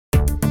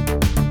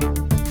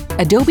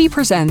Adobe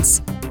presents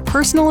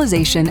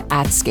Personalization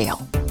at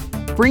Scale.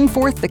 Bring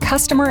forth the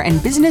customer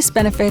and business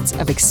benefits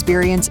of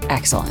experience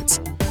excellence.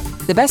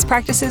 The best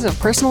practices of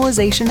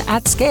personalization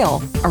at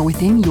scale are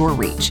within your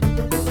reach.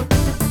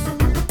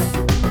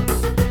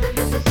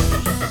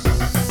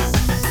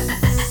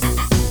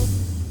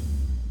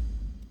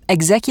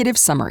 Executive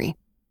Summary.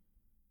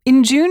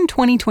 In June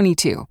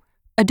 2022,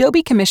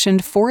 Adobe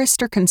commissioned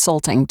Forrester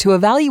Consulting to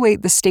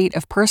evaluate the state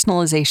of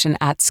personalization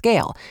at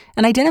scale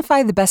and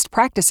identify the best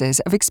practices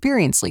of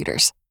experience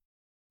leaders.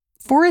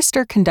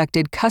 Forrester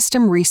conducted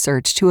custom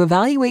research to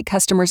evaluate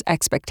customers'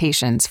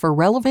 expectations for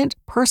relevant,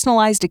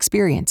 personalized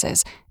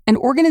experiences and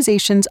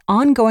organizations'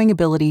 ongoing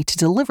ability to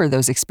deliver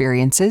those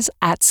experiences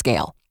at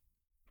scale.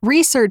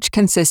 Research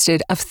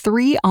consisted of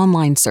 3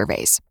 online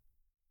surveys.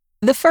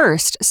 The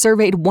first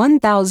surveyed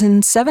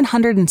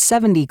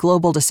 1,770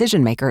 global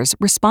decision-makers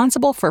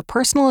responsible for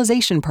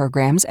personalization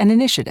programs and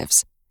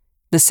initiatives.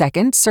 The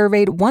second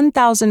surveyed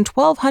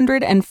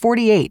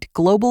 1,248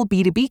 global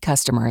B2B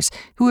customers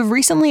who have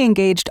recently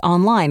engaged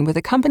online with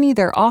a company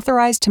they're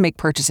authorized to make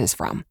purchases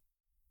from.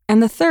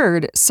 And the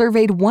third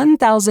surveyed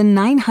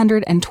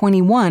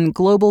 1,921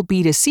 global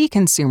B2C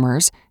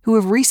consumers who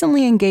have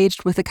recently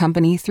engaged with a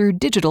company through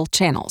digital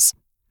channels.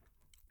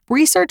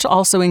 Research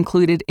also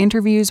included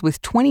interviews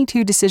with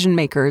 22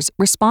 decision-makers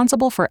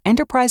responsible for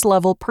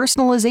enterprise-level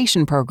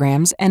personalization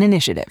programs and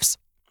initiatives.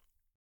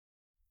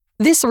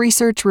 This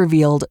research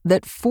revealed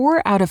that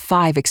 4 out of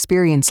 5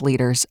 experience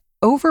leaders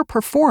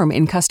overperform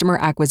in customer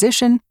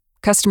acquisition,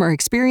 customer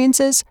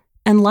experiences,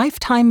 and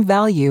lifetime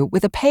value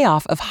with a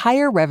payoff of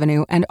higher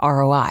revenue and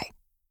ROI.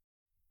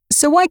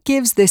 So what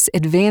gives this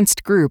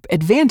advanced group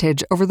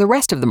advantage over the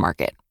rest of the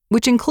market,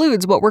 which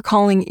includes what we're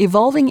calling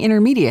evolving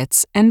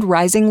intermediates and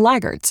rising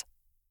laggards?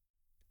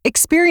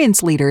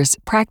 Experience leaders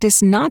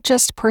practice not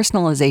just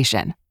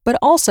personalization, but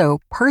also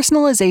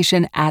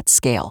personalization at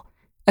scale,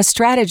 a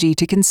strategy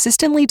to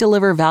consistently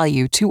deliver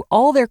value to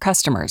all their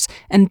customers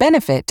and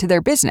benefit to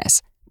their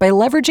business by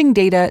leveraging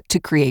data to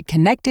create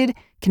connected,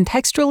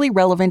 contextually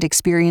relevant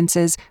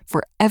experiences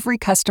for every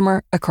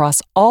customer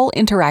across all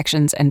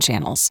interactions and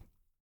channels.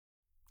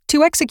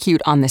 To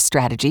execute on this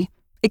strategy,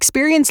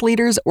 experience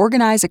leaders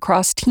organize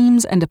across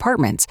teams and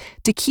departments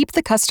to keep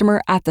the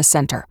customer at the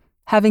center,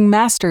 having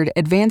mastered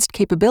advanced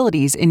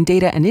capabilities in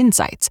data and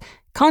insights,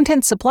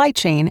 content supply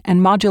chain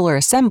and modular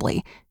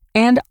assembly,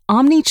 and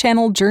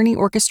omni-channel journey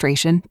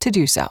orchestration to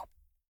do so.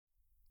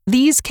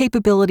 These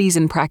capabilities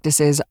and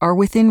practices are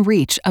within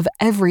reach of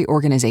every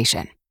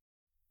organization.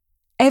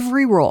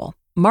 Every role,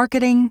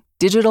 marketing,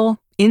 digital,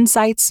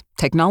 insights,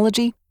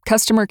 technology,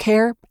 customer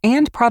care,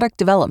 and product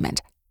development,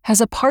 has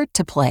a part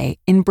to play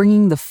in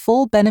bringing the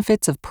full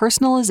benefits of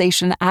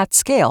personalization at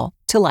scale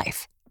to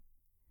life.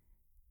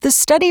 The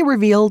study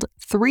revealed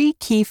 3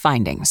 key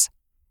findings.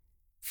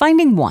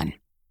 Finding 1.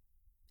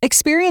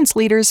 Experience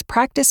leaders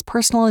practice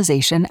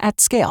personalization at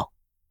scale.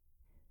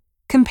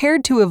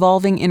 Compared to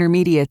evolving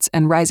intermediates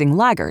and rising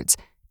laggards,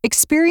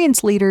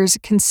 experience leaders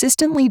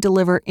consistently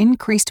deliver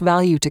increased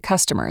value to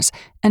customers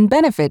and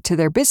benefit to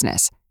their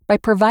business by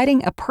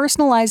providing a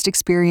personalized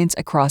experience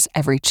across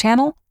every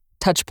channel,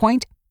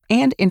 touchpoint,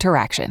 and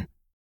interaction.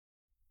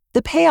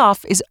 The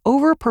payoff is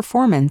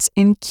overperformance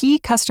in key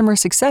customer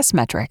success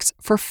metrics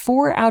for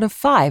 4 out of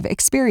 5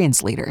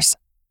 experience leaders.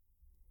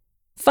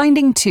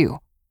 Finding 2.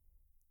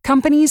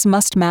 Companies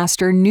must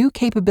master new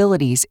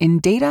capabilities in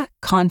data,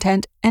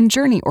 content, and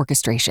journey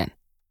orchestration.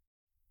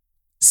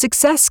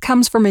 Success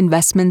comes from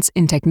investments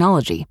in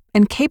technology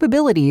and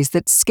capabilities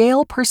that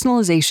scale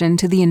personalization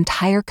to the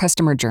entire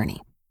customer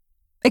journey.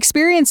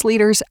 Experience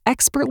leaders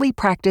expertly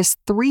practice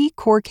 3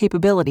 core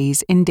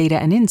capabilities in data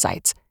and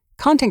insights,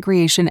 content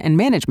creation and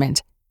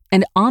management,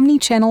 and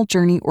omni-channel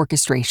journey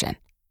orchestration.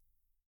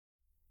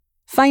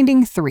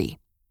 Finding 3.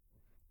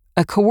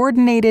 A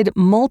coordinated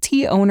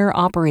multi-owner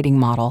operating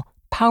model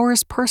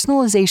powers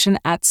personalization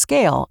at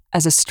scale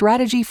as a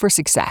strategy for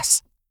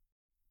success.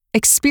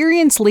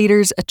 Experience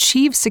leaders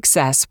achieve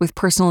success with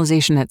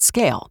personalization at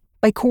scale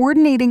by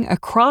coordinating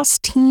across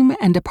team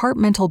and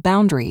departmental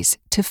boundaries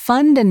to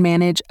fund and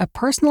manage a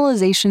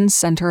personalization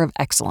center of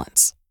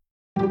excellence.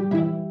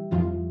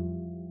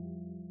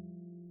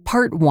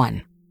 Part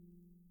 1.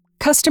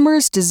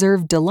 Customers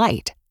deserve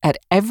delight at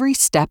every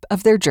step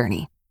of their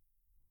journey.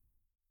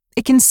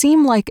 It can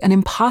seem like an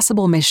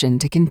impossible mission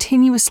to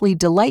continuously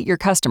delight your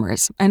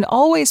customers and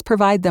always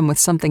provide them with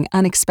something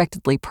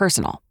unexpectedly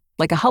personal,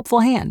 like a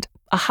helpful hand,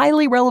 a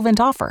highly relevant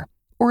offer,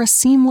 or a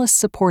seamless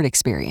support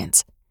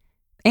experience.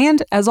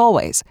 And, as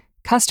always,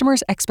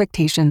 customers'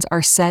 expectations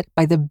are set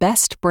by the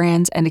best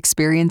brands and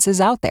experiences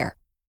out there.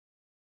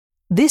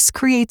 This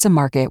creates a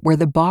market where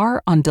the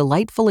bar on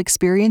delightful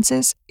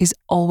experiences is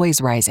always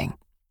rising.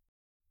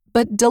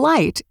 But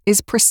delight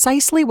is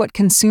precisely what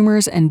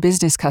consumers and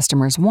business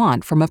customers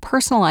want from a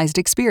personalized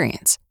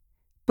experience.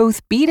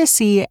 Both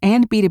B2C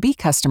and B2B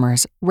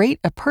customers rate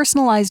a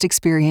personalized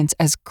experience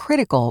as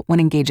critical when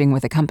engaging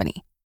with a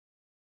company.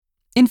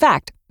 In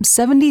fact,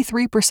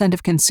 73%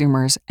 of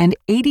consumers and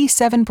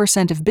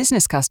 87% of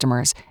business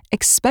customers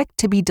expect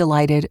to be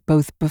delighted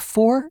both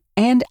before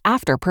and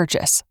after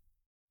purchase.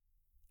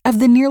 Of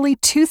the nearly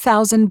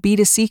 2,000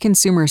 B2C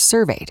consumers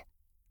surveyed,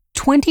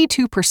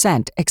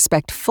 22%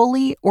 expect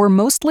fully or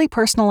mostly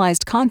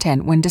personalized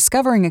content when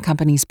discovering a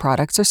company's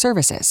products or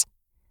services.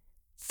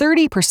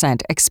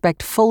 30%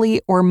 expect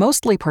fully or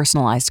mostly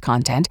personalized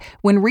content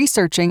when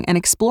researching and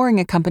exploring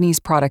a company's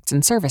products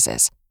and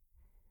services.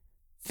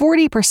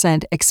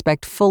 40%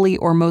 expect fully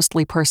or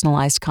mostly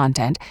personalized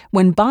content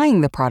when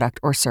buying the product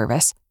or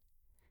service.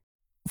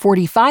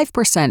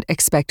 45%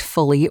 expect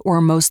fully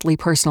or mostly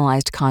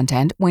personalized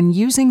content when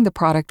using the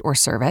product or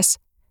service.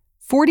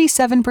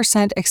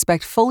 47%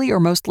 expect fully or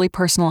mostly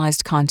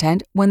personalized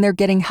content when they're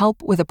getting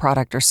help with a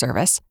product or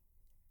service.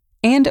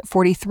 And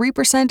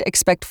 43%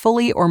 expect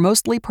fully or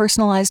mostly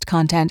personalized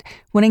content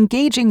when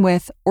engaging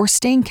with or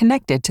staying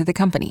connected to the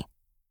company.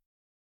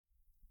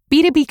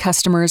 B2B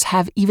customers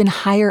have even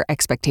higher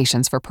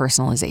expectations for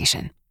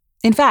personalization.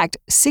 In fact,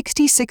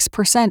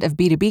 66% of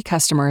B2B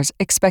customers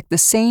expect the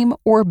same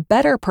or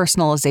better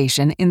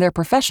personalization in their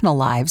professional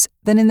lives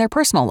than in their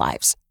personal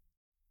lives.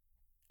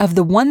 Of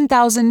the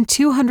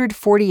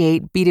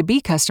 1,248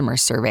 B2B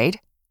customers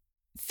surveyed,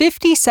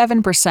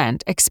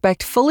 57%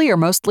 expect fully or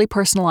mostly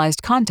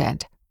personalized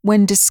content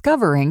when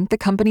discovering the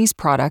company's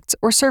products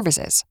or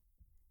services.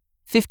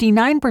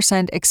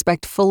 59%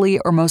 expect fully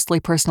or mostly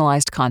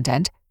personalized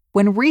content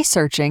when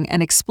researching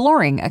and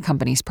exploring a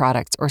company's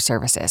products or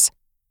services.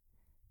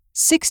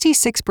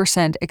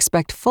 66%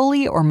 expect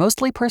fully or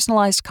mostly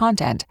personalized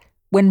content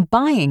when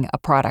buying a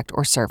product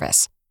or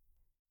service.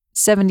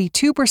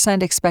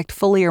 72% expect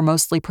fully or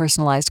mostly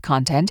personalized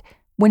content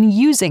when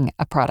using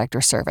a product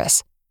or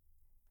service.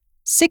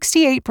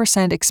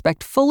 68%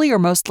 expect fully or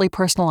mostly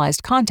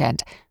personalized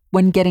content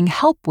when getting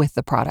help with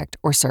the product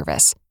or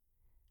service.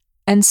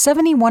 And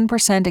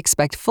 71%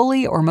 expect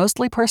fully or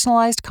mostly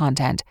personalized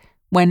content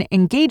when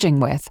engaging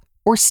with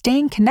or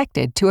staying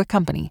connected to a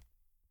company.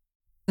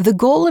 The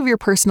goal of your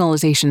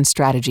personalization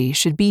strategy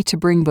should be to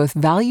bring both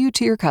value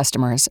to your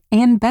customers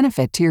and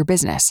benefit to your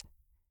business.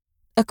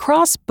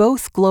 Across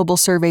both global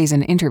surveys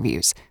and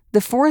interviews, the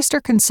Forrester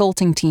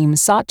Consulting team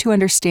sought to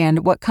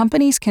understand what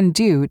companies can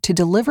do to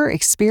deliver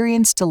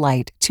experience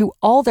delight to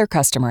all their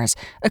customers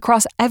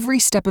across every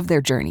step of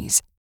their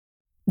journeys.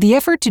 The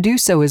effort to do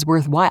so is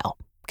worthwhile,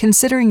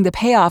 considering the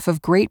payoff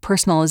of great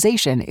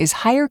personalization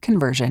is higher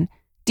conversion,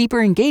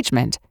 deeper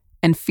engagement,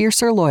 and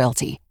fiercer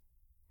loyalty.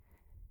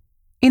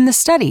 In the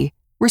study,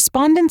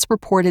 respondents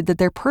reported that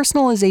their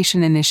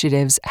personalization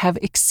initiatives have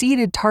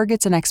exceeded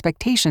targets and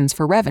expectations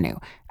for revenue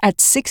at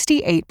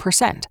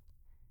 68%,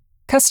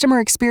 customer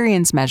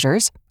experience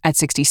measures at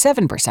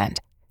 67%,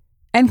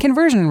 and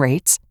conversion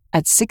rates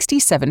at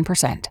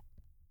 67%.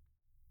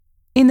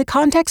 In the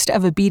context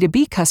of a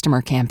B2B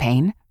customer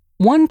campaign,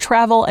 one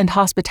travel and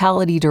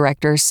hospitality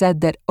director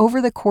said that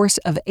over the course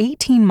of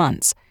 18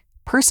 months,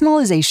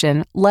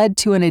 personalization led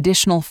to an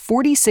additional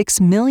 $46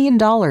 million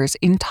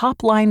in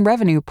top-line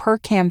revenue per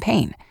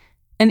campaign,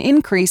 an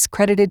increase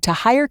credited to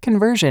higher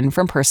conversion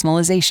from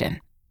personalization.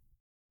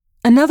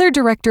 Another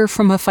director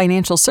from a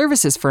financial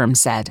services firm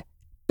said,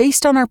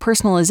 "Based on our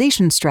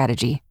personalization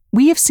strategy,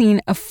 we have seen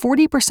a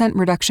 40%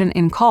 reduction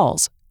in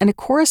calls and a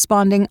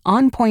corresponding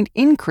on-point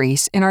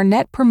increase in our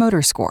Net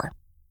Promoter Score.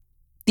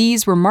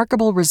 These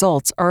remarkable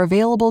results are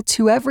available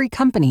to every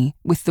company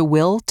with the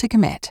will to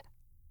commit."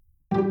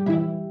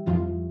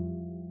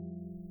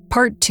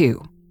 Part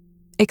 2.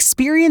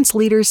 Experience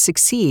leaders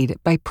succeed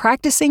by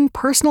practicing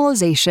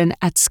personalization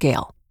at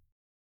scale.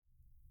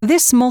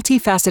 This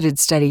multifaceted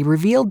study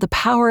revealed the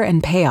power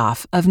and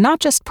payoff of not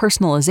just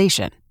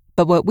personalization,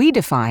 but what we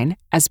define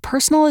as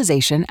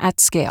personalization at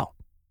scale.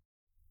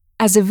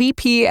 As a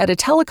VP at a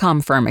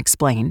telecom firm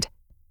explained,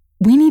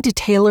 "We need to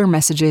tailor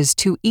messages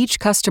to each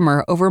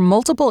customer over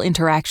multiple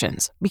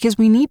interactions because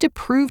we need to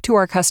prove to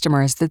our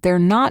customers that they're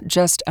not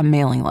just a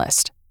mailing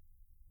list."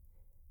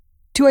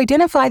 To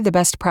identify the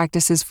best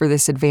practices for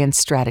this advanced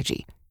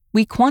strategy,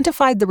 we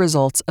quantified the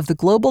results of the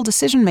Global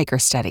Decision Maker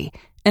Study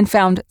and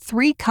found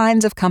 3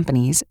 kinds of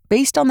companies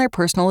based on their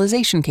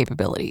personalization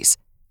capabilities: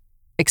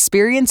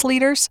 experienced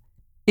leaders,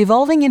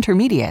 evolving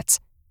intermediates,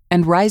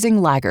 and rising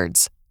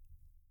laggards.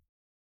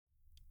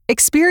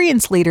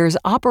 Experienced leaders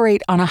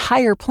operate on a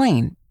higher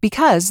plane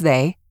because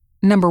they,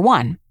 number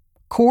 1,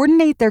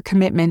 coordinate their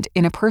commitment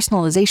in a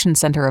personalization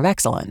center of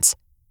excellence,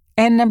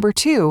 and number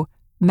 2,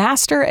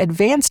 master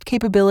advanced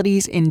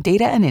capabilities in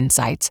data and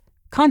insights,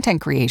 content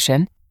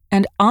creation,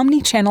 and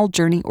omni-channel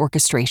journey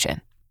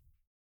orchestration.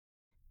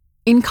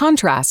 In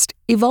contrast,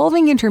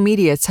 evolving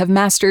intermediates have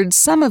mastered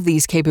some of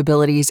these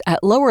capabilities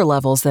at lower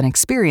levels than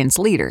experienced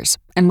leaders,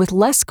 and with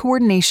less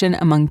coordination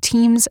among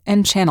teams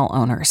and channel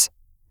owners.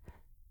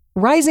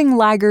 Rising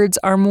laggards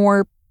are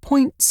more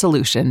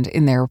point-solutioned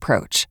in their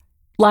approach,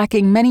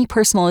 lacking many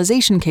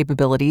personalization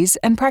capabilities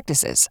and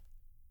practices.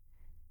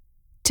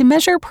 To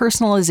measure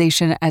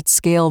personalization at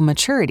scale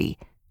maturity,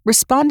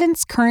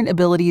 respondents' current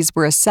abilities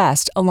were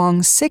assessed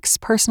along 6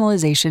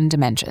 personalization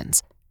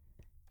dimensions.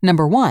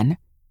 Number 1,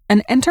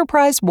 an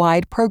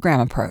enterprise-wide program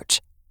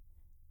approach.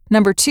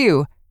 Number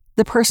 2,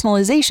 the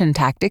personalization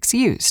tactics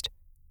used.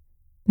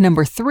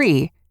 Number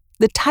 3,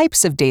 the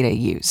types of data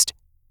used.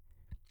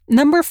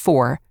 Number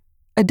 4,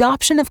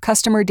 adoption of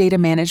customer data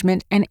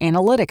management and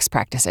analytics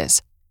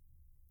practices.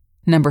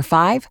 Number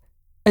 5,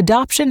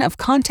 adoption of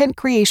content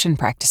creation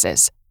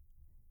practices.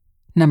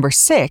 Number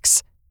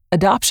 6,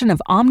 adoption of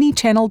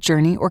omni-channel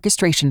journey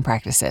orchestration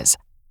practices.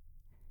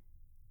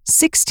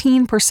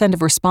 16%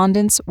 of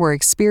respondents were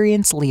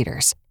experienced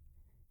leaders.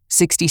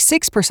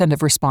 66%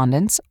 of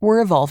respondents were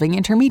evolving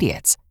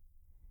intermediates.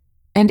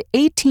 And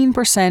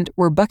 18%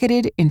 were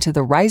bucketed into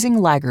the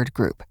rising laggard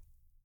group.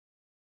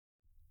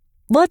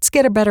 Let's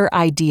get a better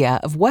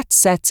idea of what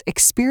sets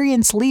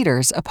experienced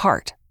leaders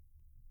apart.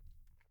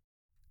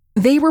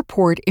 They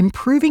report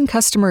improving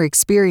customer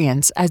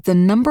experience as the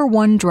number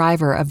one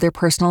driver of their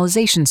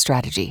personalization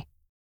strategy.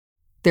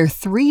 They're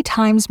 3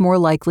 times more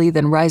likely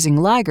than rising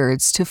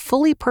laggards to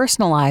fully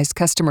personalize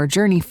customer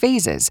journey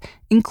phases,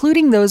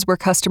 including those where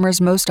customers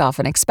most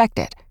often expect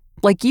it,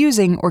 like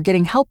using or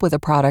getting help with a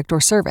product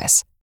or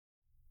service.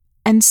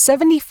 And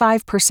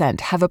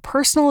 75% have a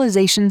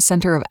personalization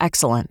center of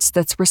excellence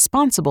that's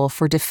responsible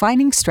for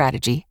defining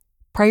strategy,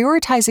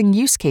 prioritizing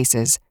use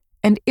cases,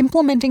 and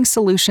implementing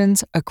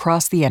solutions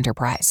across the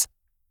enterprise.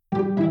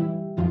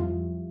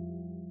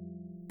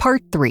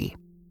 Part 3.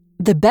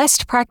 The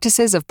best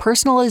practices of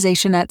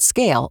personalization at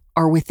scale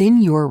are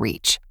within your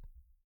reach.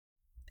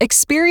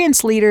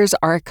 Experienced leaders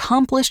are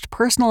accomplished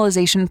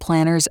personalization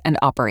planners and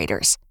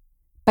operators.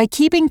 By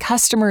keeping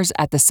customers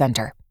at the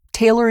center,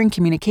 tailoring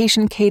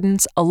communication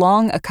cadence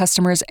along a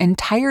customer's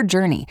entire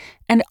journey,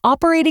 and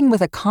operating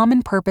with a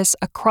common purpose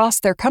across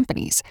their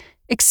companies,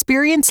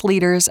 experienced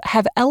leaders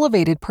have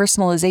elevated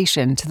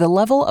personalization to the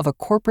level of a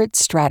corporate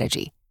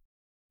strategy.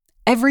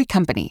 Every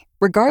company,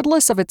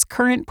 regardless of its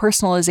current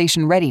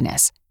personalization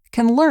readiness,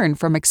 can learn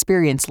from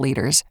experienced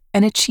leaders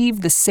and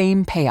achieve the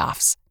same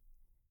payoffs.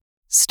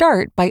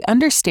 Start by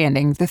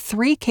understanding the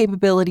 3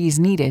 capabilities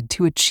needed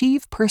to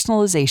achieve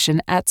personalization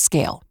at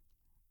scale.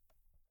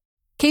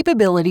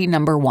 Capability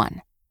number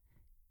 1.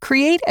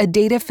 Create a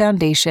data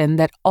foundation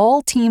that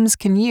all teams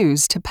can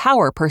use to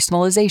power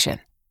personalization.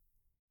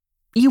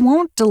 You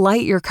won't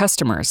delight your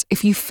customers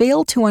if you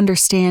fail to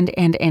understand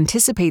and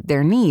anticipate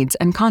their needs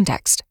and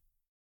context.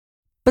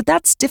 But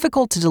that's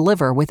difficult to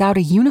deliver without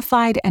a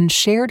unified and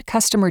shared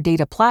customer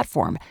data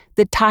platform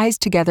that ties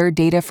together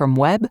data from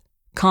web,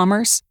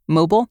 commerce,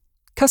 mobile,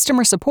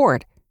 customer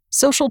support,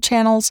 social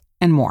channels,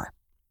 and more.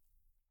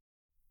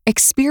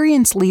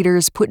 Experienced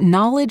leaders put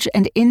knowledge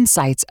and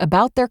insights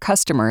about their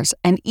customers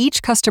and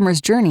each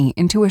customer's journey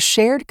into a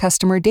shared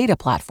customer data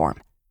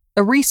platform,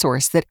 a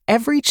resource that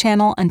every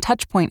channel and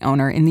touchpoint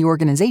owner in the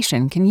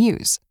organization can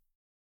use.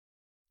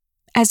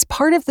 As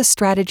part of the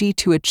strategy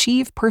to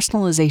achieve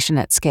personalization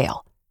at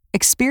scale,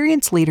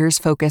 experienced leaders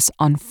focus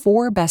on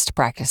 4 best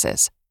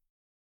practices.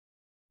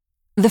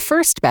 The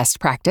first best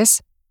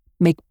practice: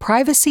 make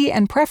privacy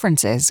and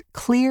preferences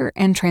clear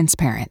and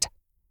transparent.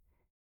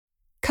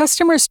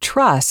 Customers'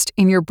 trust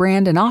in your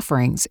brand and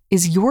offerings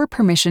is your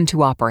permission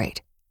to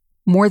operate.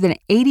 More than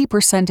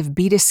 80% of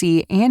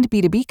B2C and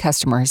B2B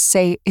customers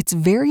say it's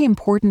very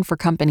important for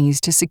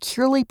companies to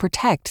securely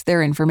protect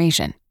their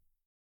information.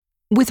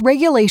 With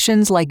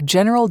regulations like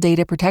General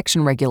Data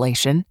Protection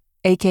Regulation,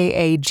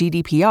 aka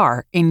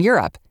GDPR, in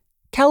Europe,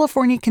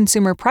 California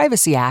Consumer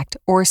Privacy Act,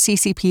 or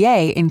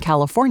CCPA, in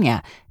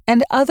California,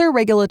 and other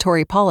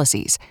regulatory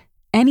policies,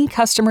 any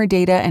customer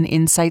data and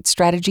insight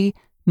strategy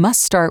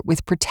must start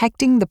with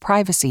protecting the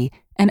privacy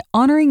and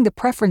honoring the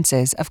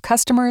preferences of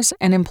customers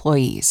and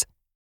employees.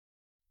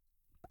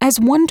 As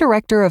one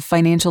director of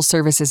financial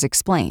services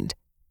explained,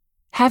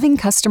 having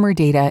customer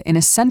data in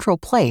a central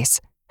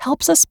place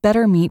helps us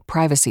better meet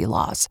privacy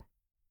laws.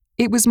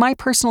 It was my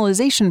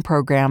personalization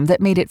program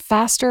that made it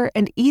faster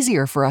and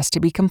easier for us to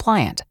be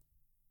compliant.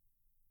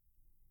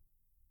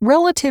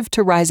 Relative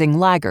to rising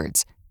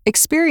laggards,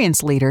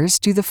 experienced leaders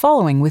do the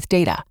following with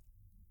data.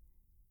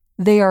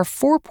 They are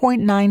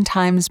 4.9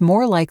 times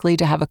more likely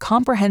to have a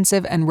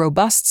comprehensive and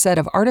robust set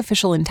of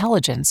artificial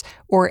intelligence,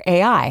 or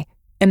AI,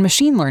 and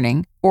machine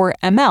learning, or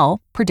ML,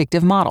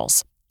 predictive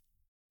models.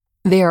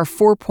 They are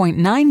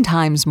 4.9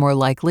 times more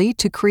likely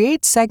to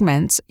create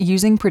segments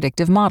using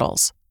predictive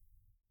models.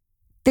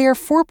 They are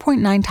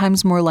 4.9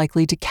 times more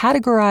likely to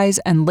categorize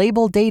and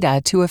label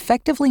data to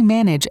effectively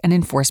manage and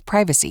enforce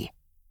privacy.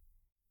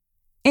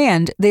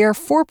 And they are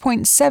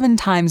 4.7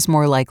 times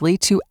more likely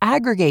to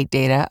aggregate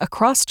data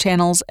across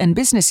channels and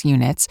business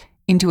units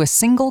into a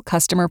single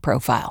customer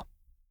profile.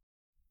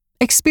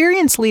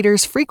 Experienced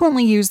leaders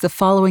frequently use the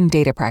following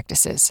data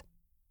practices.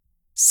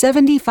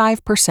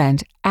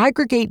 75%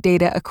 aggregate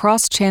data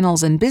across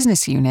channels and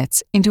business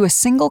units into a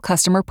single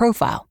customer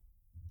profile.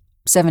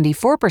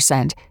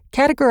 74%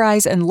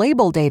 categorize and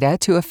label data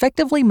to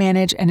effectively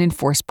manage and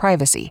enforce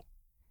privacy.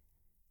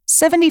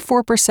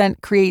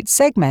 74% create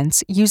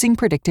segments using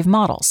predictive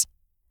models.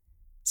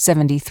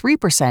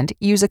 73%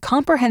 use a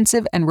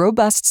comprehensive and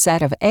robust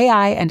set of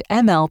AI and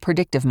ML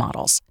predictive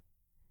models.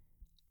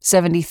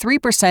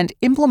 73%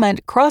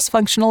 implement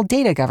cross-functional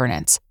data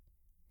governance.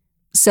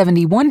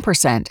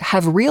 71%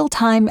 have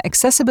real-time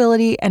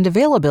accessibility and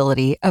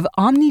availability of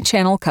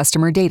omni-channel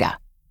customer data.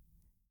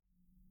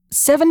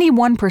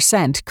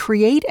 71%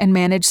 create and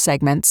manage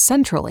segments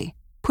centrally,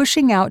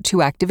 pushing out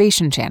to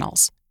activation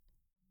channels.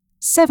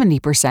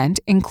 70%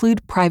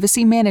 include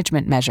privacy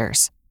management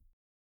measures.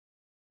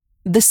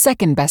 The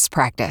second best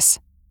practice: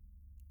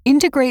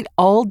 integrate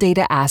all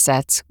data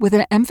assets with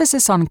an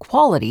emphasis on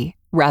quality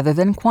rather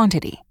than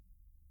quantity.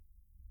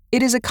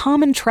 It is a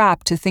common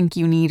trap to think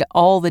you need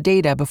all the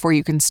data before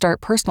you can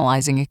start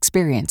personalizing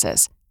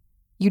experiences.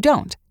 You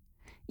don't.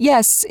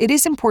 Yes, it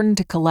is important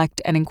to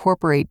collect and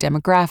incorporate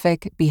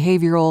demographic,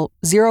 behavioral,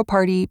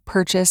 zero-party,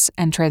 purchase,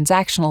 and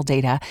transactional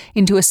data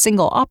into a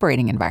single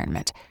operating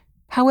environment.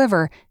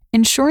 However,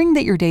 ensuring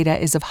that your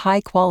data is of high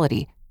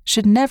quality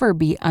should never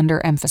be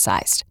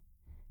underemphasized.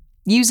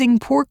 Using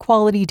poor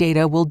quality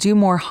data will do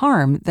more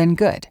harm than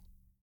good.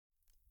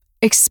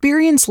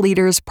 Experienced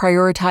leaders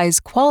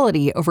prioritize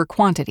quality over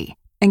quantity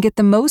and get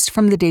the most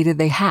from the data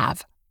they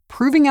have,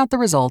 proving out the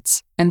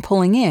results and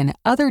pulling in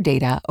other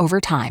data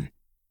over time.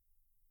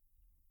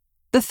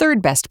 The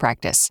third best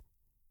practice: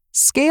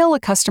 scale a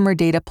customer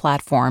data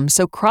platform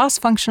so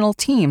cross-functional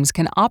teams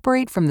can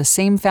operate from the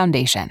same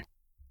foundation.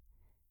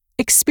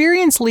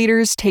 Experienced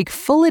leaders take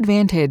full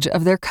advantage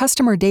of their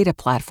customer data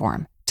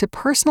platform to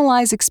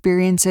personalize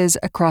experiences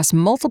across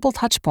multiple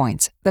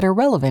touchpoints that are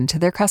relevant to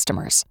their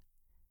customers.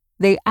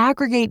 They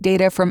aggregate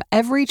data from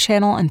every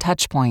channel and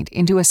touchpoint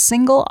into a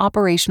single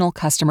operational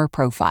customer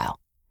profile.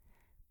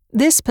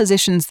 This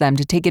positions them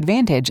to take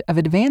advantage of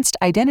advanced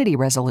identity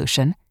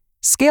resolution,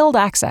 scaled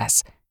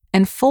access,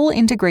 and full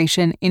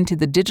integration into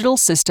the digital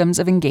systems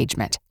of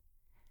engagement.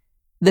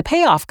 The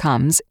payoff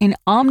comes in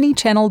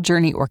omni-channel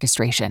journey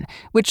orchestration,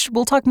 which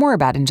we'll talk more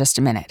about in just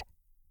a minute.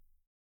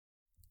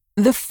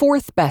 The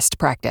fourth best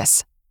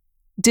practice: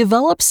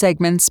 develop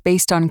segments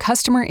based on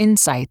customer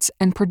insights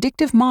and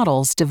predictive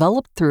models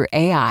developed through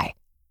AI.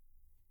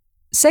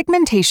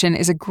 Segmentation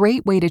is a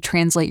great way to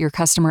translate your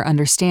customer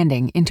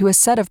understanding into a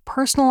set of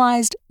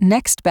personalized,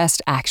 next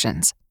best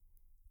actions.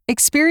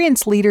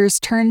 Experienced leaders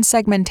turn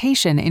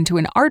segmentation into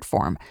an art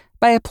form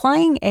by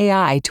applying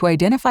AI to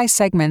identify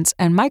segments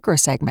and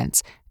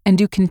microsegments and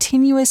do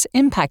continuous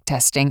impact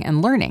testing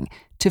and learning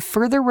to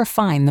further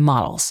refine the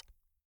models.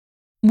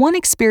 One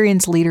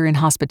experienced leader in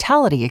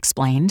hospitality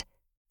explained,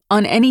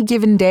 "On any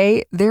given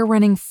day, they're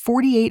running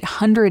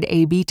 4,800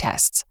 A/B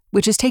tests,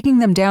 which is taking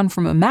them down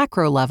from a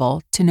macro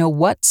level to know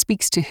what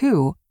speaks to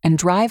who and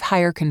drive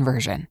higher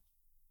conversion."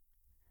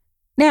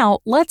 Now,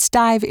 let's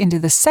dive into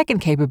the second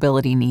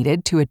capability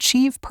needed to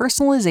achieve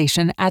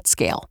personalization at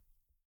scale.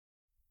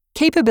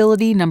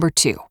 Capability number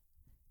 2: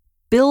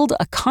 build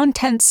a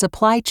content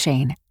supply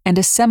chain and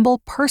assemble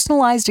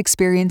personalized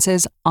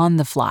experiences on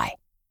the fly.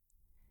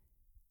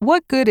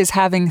 What good is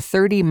having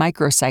 30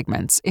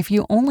 microsegments if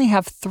you only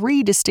have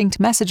 3 distinct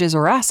messages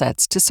or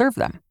assets to serve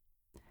them?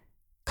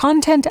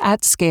 Content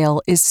at scale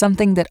is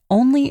something that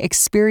only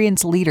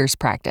experienced leaders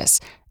practice,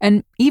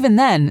 and even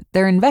then,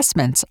 their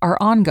investments are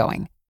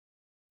ongoing.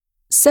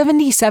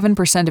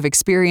 77% of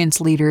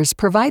experienced leaders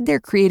provide their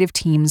creative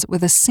teams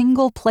with a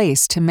single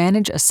place to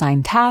manage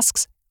assigned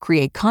tasks,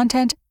 create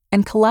content,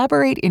 and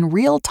collaborate in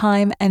real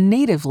time and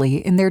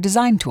natively in their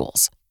design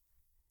tools.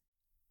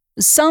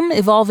 Some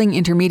evolving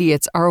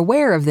intermediates are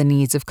aware of the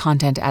needs of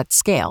content at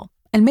scale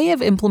and may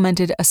have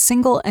implemented a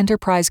single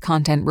enterprise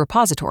content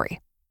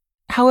repository.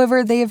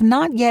 However, they have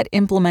not yet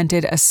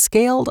implemented a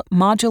scaled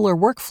modular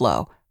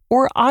workflow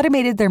or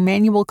automated their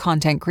manual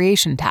content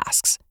creation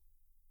tasks.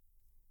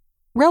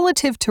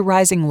 Relative to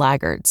rising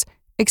laggards,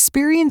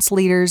 experienced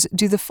leaders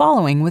do the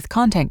following with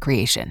content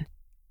creation.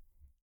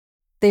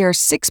 They are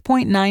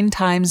 6.9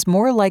 times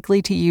more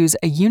likely to use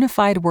a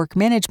unified work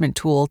management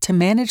tool to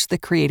manage the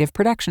creative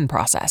production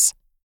process.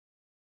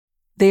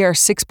 They are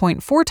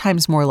 6.4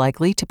 times more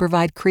likely to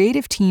provide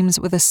creative teams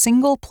with a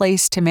single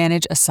place to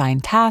manage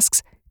assigned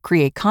tasks,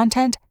 create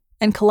content,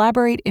 and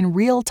collaborate in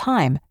real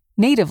time,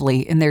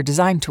 natively in their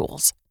design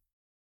tools.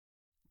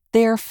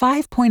 They are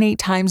 5.8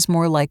 times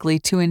more likely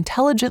to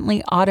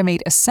intelligently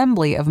automate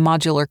assembly of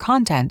modular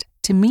content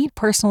to meet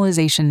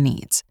personalization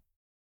needs.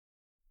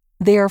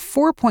 They are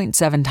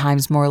 4.7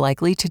 times more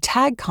likely to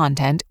tag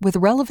content with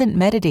relevant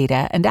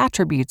metadata and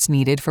attributes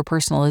needed for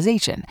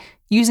personalization,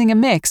 using a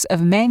mix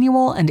of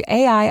manual and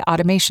AI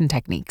automation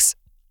techniques.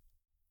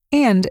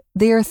 And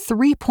they are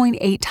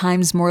 3.8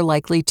 times more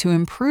likely to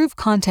improve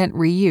content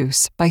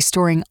reuse by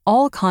storing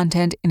all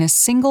content in a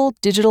single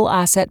digital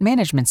asset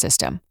management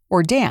system,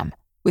 or DAM,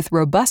 with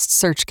robust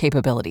search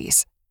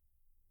capabilities.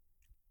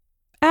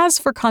 As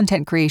for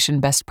content creation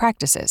best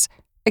practices,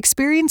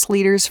 experienced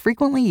leaders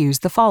frequently use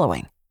the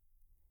following.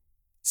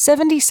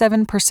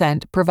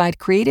 77% provide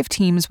creative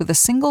teams with a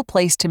single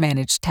place to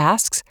manage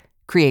tasks,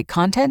 create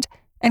content,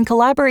 and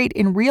collaborate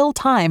in real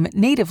time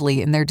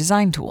natively in their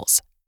design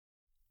tools.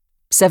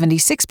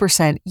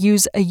 76%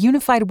 use a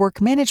unified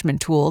work management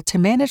tool to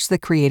manage the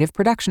creative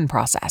production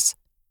process.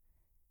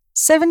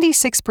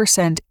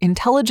 76%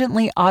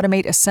 intelligently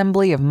automate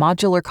assembly of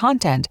modular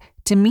content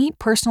to meet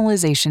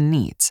personalization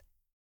needs.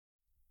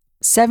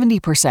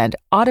 70%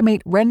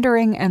 automate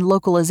rendering and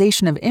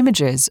localization of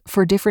images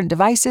for different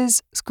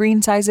devices,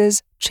 screen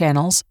sizes,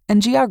 channels,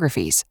 and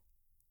geographies.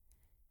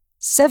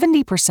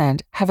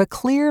 70% have a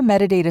clear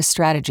metadata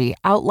strategy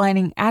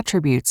outlining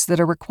attributes that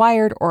are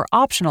required or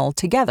optional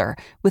together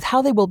with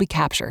how they will be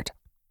captured.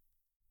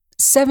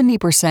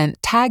 70%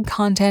 tag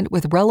content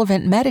with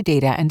relevant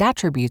metadata and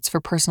attributes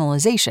for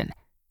personalization,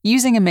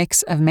 using a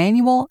mix of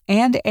manual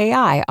and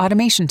AI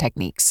automation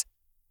techniques.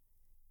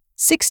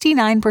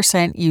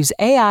 69% use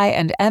AI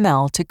and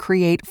ML to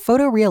create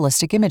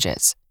photorealistic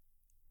images.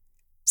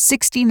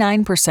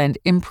 69%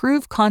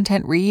 improve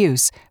content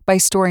reuse by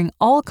storing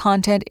all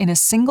content in a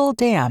single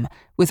DAM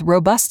with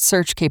robust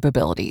search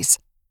capabilities.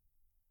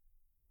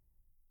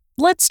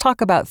 Let's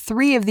talk about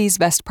 3 of these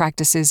best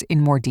practices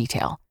in more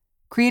detail: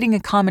 creating a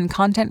common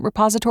content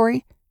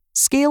repository,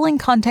 scaling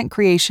content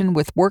creation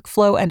with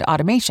workflow and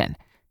automation,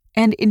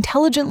 and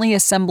intelligently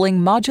assembling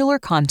modular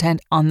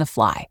content on the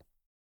fly.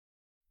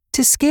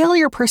 To scale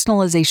your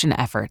personalization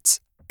efforts,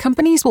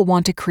 companies will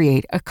want to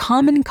create a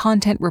common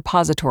content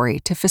repository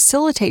to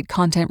facilitate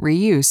content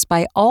reuse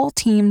by all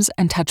teams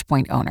and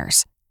touchpoint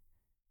owners.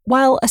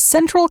 While a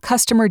central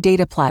customer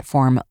data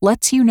platform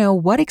lets you know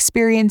what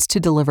experience to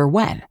deliver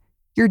when,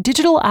 your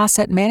digital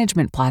asset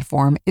management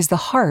platform is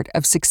the heart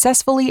of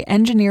successfully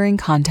engineering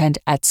content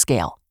at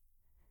scale.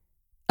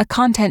 A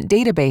content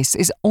database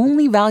is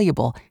only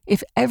valuable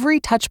if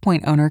every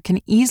touchpoint owner can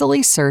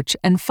easily search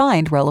and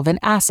find relevant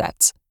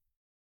assets.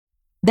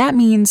 That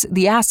means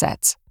the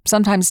assets,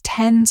 sometimes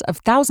tens of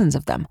thousands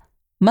of them,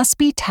 must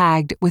be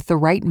tagged with the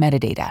right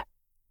metadata.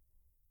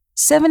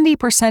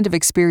 70% of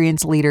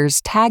experience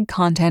leaders tag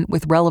content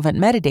with relevant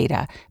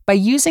metadata by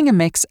using a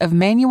mix of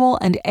manual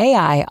and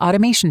AI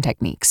automation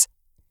techniques.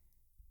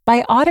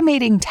 By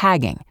automating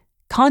tagging,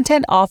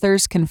 content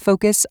authors can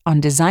focus on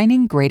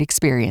designing great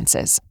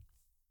experiences.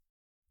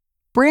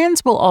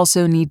 Brands will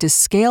also need to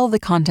scale the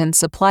content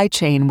supply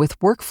chain with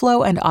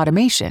workflow and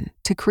automation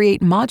to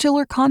create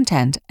modular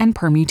content and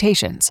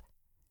permutations.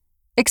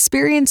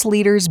 Experience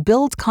leaders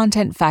build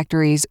content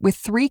factories with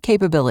 3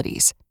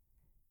 capabilities.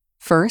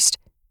 First,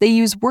 they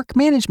use work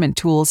management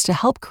tools to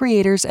help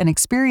creators and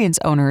experience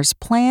owners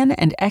plan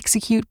and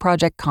execute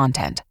project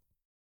content.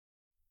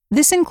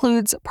 This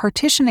includes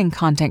partitioning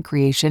content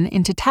creation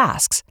into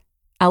tasks,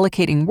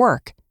 allocating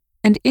work,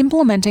 and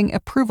implementing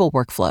approval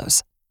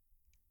workflows.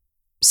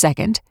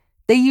 Second,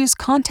 they use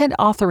content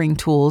authoring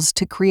tools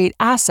to create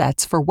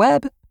assets for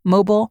web,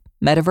 mobile,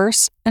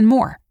 metaverse, and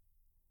more.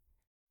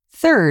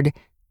 Third,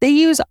 they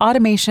use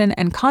automation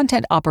and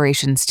content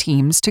operations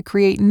teams to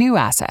create new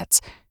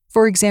assets,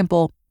 for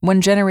example,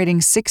 when generating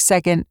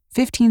 6-second,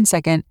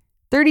 15-second,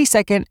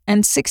 30-second,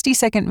 and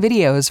 60-second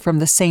videos from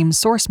the same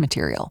source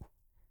material,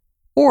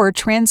 or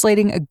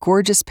translating a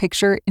gorgeous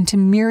picture into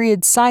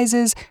myriad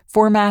sizes,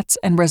 formats,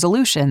 and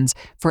resolutions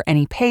for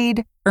any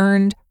paid,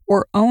 earned,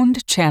 or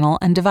owned channel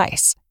and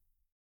device.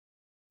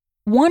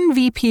 One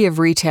VP of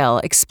retail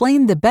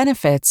explained the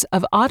benefits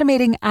of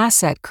automating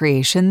asset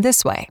creation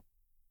this way.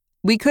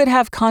 We could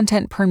have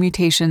content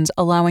permutations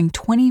allowing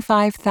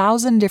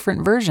 25,000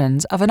 different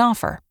versions of an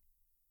offer.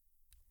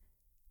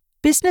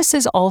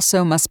 Businesses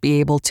also must be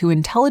able to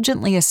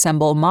intelligently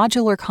assemble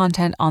modular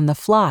content on the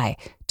fly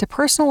to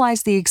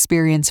personalize the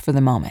experience for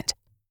the moment.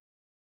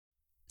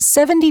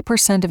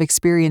 70% of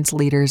experience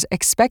leaders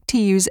expect to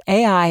use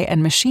AI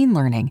and machine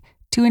learning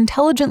to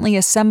intelligently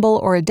assemble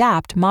or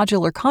adapt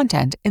modular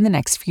content in the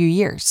next few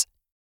years.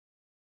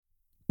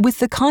 With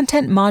the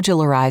content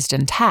modularized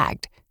and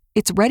tagged,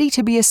 it's ready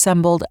to be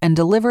assembled and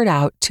delivered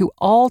out to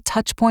all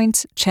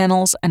touchpoints,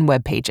 channels, and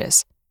web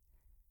pages.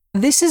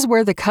 This is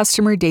where the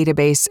customer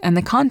database and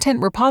the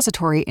content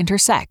repository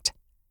intersect.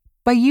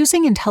 By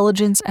using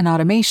intelligence and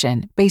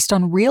automation based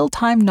on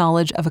real-time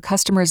knowledge of a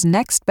customer's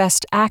next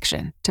best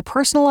action to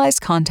personalize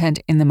content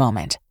in the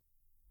moment.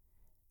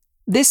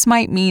 This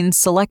might mean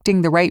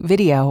selecting the right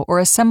video or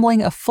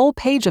assembling a full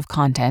page of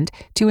content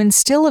to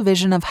instill a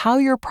vision of how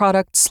your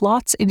product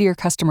slots into your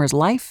customer's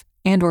life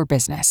and/or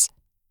business.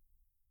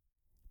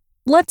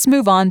 Let's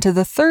move on to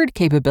the third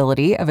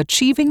capability of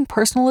achieving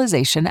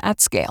personalization at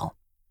scale.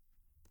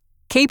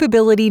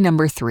 Capability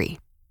number 3.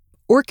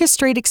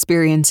 Orchestrate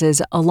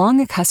experiences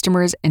along a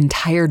customer's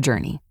entire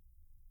journey.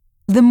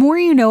 The more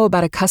you know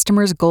about a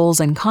customer's goals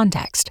and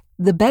context,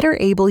 the better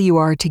able you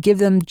are to give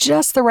them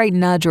just the right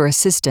nudge or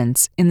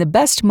assistance in the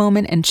best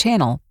moment and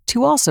channel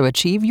to also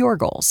achieve your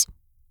goals.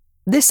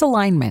 This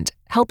alignment,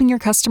 helping your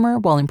customer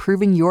while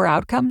improving your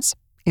outcomes,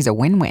 is a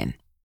win-win.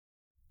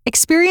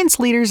 Experienced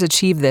leaders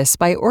achieve this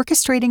by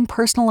orchestrating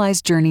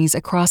personalized journeys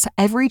across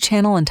every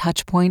channel and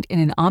touchpoint in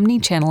an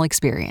omni-channel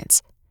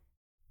experience.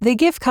 They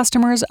give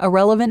customers a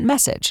relevant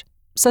message,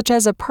 such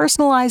as a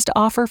personalized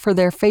offer for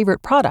their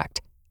favorite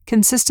product,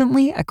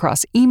 consistently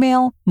across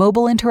email,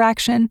 mobile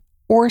interaction,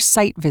 or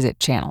site visit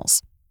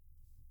channels.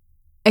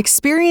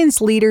 Experienced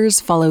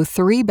leaders follow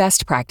 3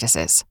 best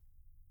practices.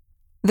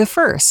 The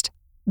first,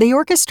 They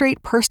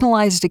orchestrate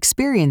personalized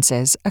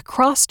experiences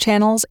across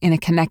channels in a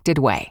connected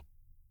way.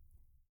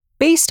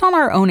 Based on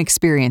our own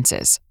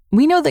experiences,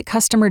 we know that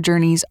customer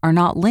journeys are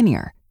not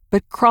linear,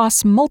 but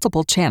cross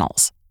multiple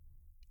channels.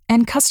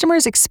 And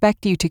customers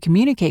expect you to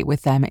communicate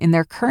with them in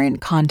their current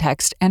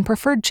context and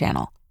preferred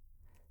channel.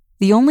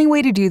 The only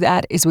way to do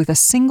that is with a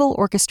single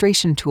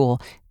orchestration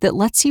tool that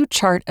lets you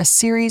chart a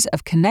series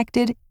of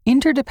connected,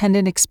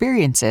 interdependent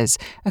experiences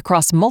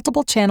across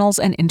multiple channels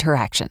and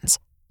interactions.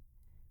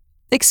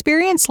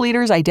 Experience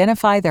leaders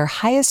identify their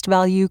highest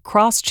value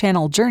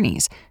cross-channel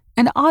journeys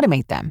and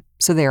automate them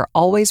so they are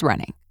always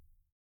running.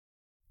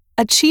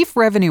 A chief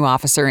revenue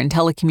officer in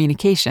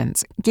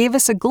telecommunications gave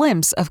us a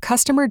glimpse of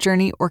customer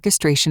journey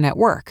orchestration at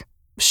work,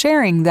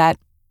 sharing that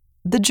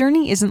the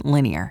journey isn't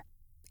linear.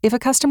 If a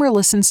customer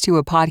listens to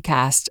a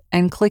podcast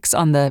and clicks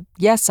on the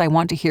 "Yes, I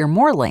want to hear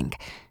more" link,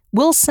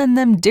 we'll send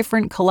them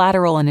different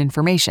collateral and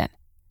information.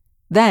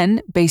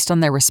 Then, based on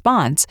their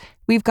response,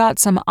 we've got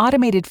some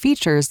automated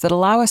features that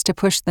allow us to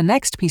push the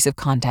next piece of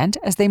content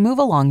as they move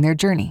along their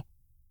journey.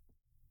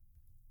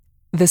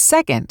 The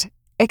second,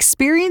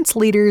 experience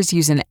leaders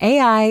use an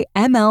AI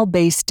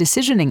ML-based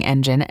decisioning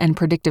engine and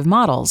predictive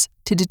models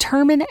to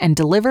determine and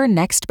deliver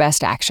next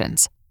best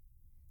actions.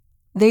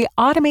 They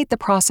automate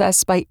the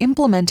process by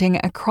implementing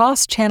a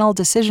cross-channel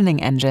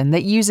decisioning engine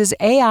that uses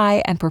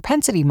AI and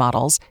propensity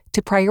models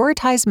to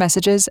prioritize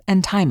messages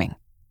and timing.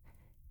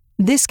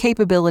 This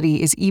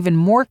capability is even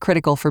more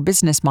critical for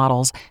business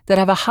models that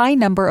have a high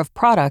number of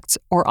products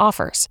or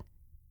offers,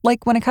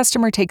 like when a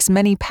customer takes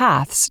many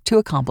paths to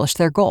accomplish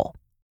their goal.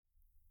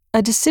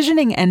 A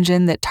decisioning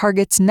engine that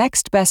targets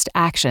next best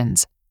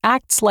actions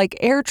acts like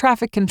air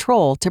traffic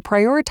control to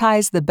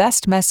prioritize the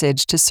best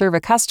message to serve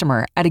a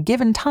customer at a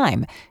given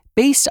time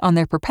based on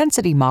their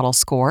propensity model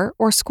score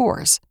or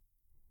scores.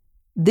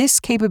 This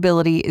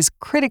capability is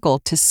critical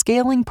to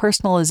scaling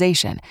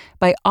personalization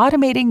by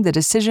automating the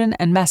decision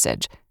and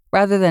message,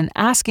 rather than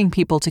asking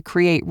people to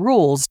create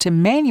rules to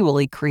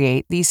manually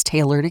create these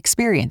tailored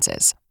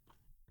experiences.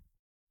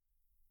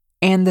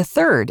 And the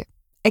third,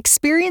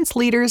 experience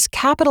leaders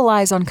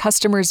capitalize on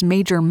customers'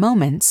 major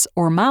moments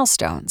or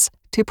milestones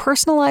to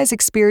personalize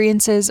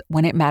experiences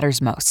when it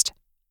matters most.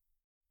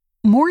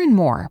 More and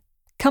more,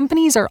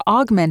 companies are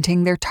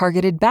augmenting their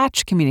targeted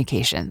batch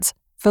communications,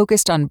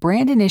 focused on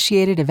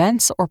brand-initiated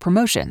events or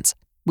promotions,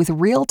 with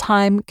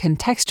real-time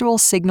contextual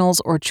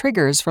signals or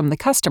triggers from the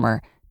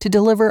customer to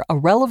deliver a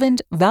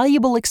relevant,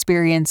 valuable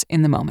experience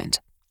in the moment.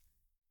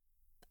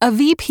 A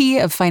VP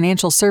of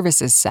Financial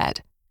Services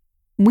said,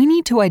 "We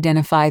need to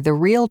identify the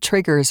real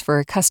triggers for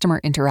a customer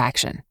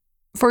interaction.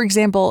 For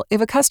example, if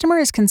a customer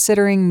is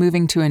considering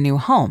moving to a new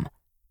home,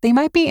 they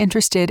might be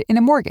interested in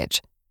a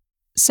mortgage.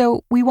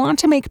 So we want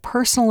to make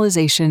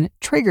personalization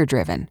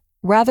trigger-driven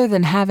rather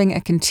than having a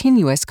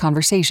continuous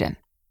conversation."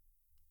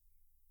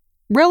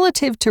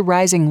 Relative to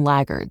rising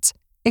laggards,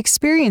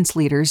 experience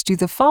leaders do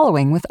the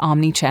following with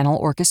omni-channel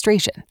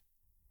orchestration.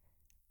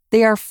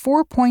 They are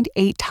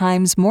 4.8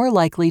 times more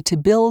likely to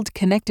build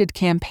connected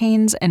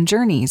campaigns and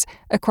journeys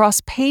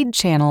across paid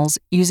channels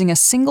using a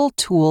single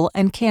tool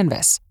and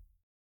canvas.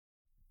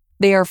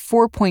 They are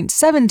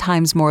 4.7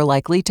 times more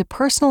likely to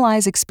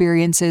personalize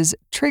experiences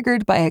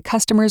triggered by a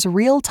customer's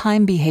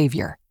real-time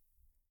behavior.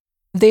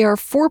 They are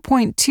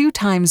 4.2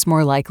 times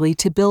more likely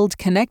to build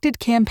connected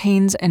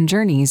campaigns and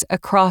journeys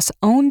across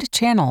owned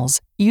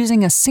channels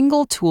using a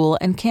single tool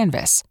and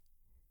canvas.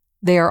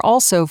 They are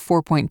also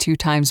 4.2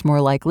 times more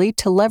likely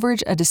to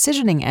leverage a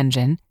decisioning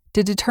engine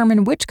to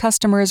determine which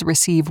customers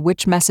receive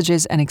which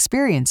messages and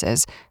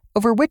experiences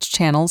over which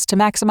channels to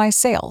maximize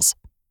sales.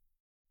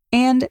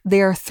 And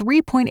they are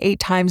 3.8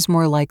 times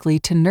more likely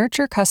to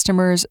nurture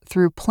customers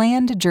through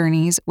planned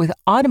journeys with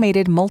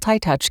automated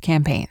multi-touch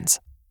campaigns.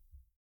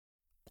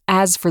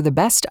 As for the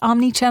best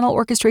omni-channel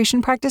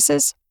orchestration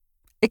practices,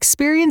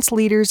 experienced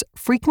leaders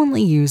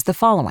frequently use the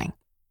following.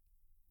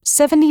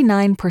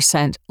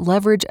 79%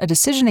 leverage a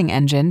decisioning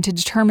engine to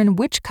determine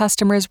which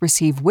customers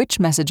receive which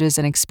messages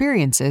and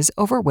experiences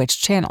over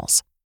which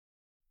channels.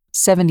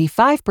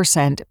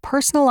 75%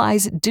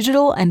 personalize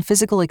digital and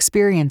physical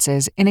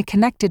experiences in a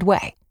connected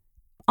way,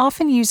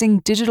 often using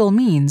digital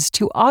means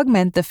to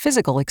augment the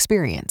physical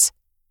experience.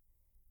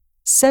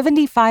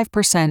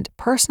 75%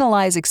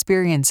 personalize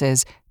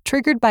experiences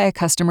triggered by a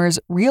customer's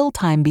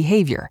real-time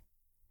behavior.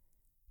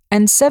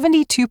 And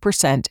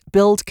 72%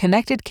 build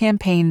connected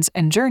campaigns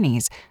and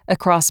journeys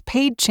across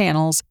paid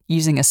channels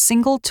using a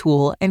single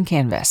tool and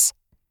canvas.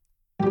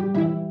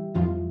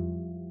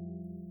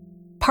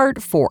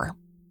 Part 4.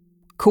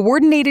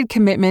 Coordinated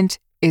commitment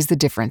is the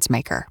difference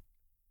maker.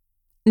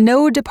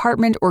 No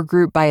department or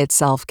group by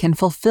itself can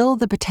fulfill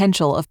the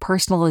potential of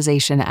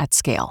personalization at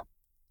scale.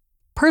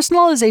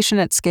 Personalization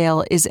at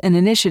scale is an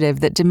initiative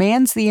that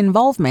demands the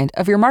involvement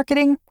of your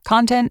marketing,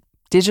 content,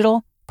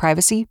 digital,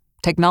 privacy,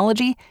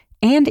 technology,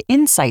 and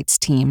insights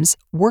teams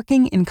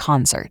working in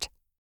concert.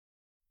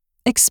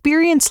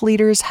 Experienced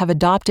leaders have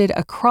adopted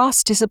a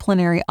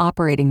cross-disciplinary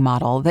operating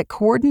model that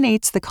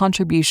coordinates the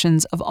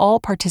contributions of all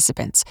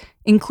participants,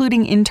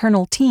 including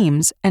internal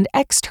teams and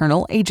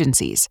external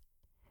agencies.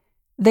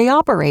 They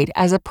operate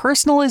as a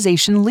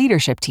personalization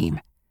leadership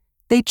team.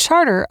 They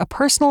charter a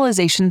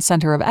Personalization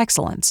Center of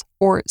Excellence,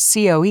 or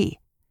COE,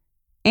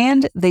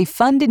 and they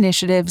fund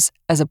initiatives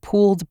as a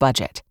pooled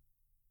budget.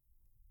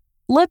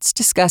 Let's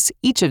discuss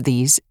each of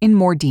these in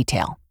more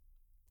detail.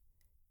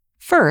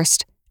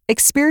 First,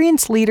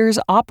 experienced leaders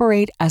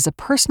operate as a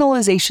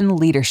personalization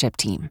leadership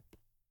team.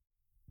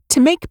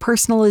 To make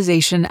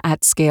personalization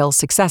at scale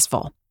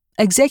successful,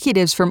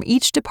 executives from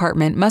each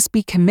department must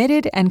be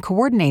committed and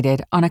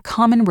coordinated on a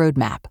common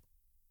roadmap.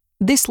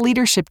 This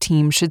leadership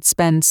team should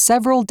spend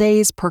several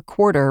days per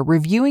quarter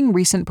reviewing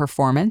recent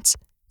performance,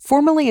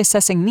 formally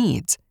assessing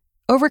needs,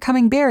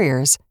 overcoming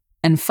barriers,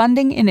 and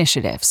funding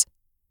initiatives.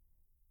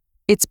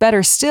 It's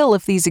better still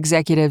if these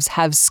executives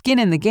have skin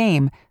in the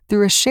game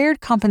through a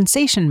shared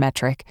compensation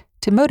metric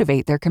to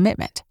motivate their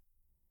commitment.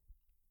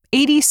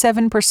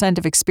 87%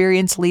 of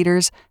experienced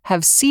leaders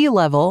have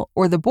C-level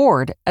or the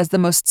board as the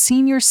most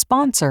senior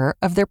sponsor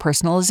of their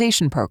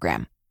personalization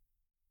program.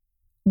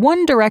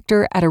 One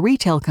director at a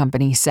retail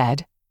company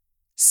said,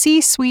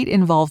 "C-suite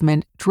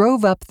involvement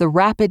drove up the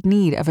rapid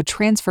need of a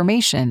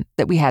transformation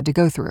that we had to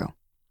go through."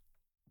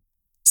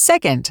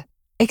 Second,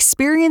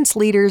 experienced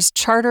leaders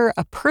charter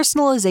a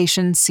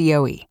personalization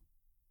COE.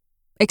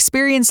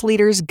 Experienced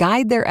leaders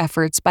guide their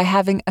efforts by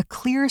having a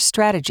clear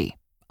strategy,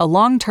 a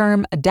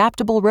long-term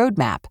adaptable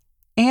roadmap,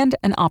 and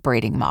an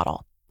operating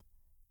model.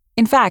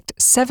 In fact,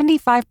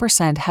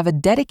 75% have a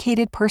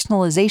dedicated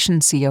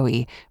personalization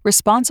COE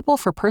responsible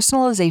for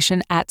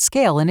personalization at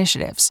scale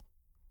initiatives.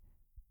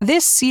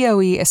 This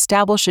COE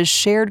establishes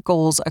shared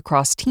goals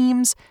across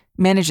teams,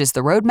 manages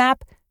the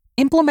roadmap,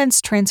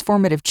 implements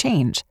transformative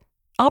change,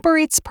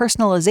 operates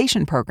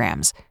personalization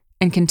programs,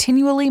 and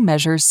continually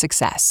measures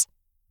success.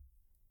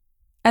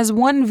 As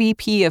one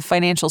VP of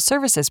Financial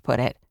Services put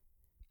it,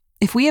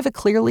 if we have a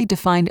clearly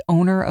defined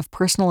owner of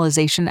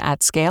personalization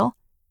at scale,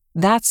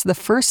 that's the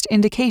first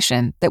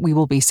indication that we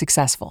will be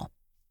successful.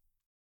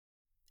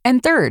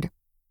 And third,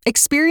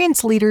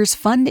 experienced leaders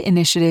fund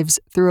initiatives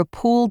through a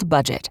pooled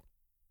budget.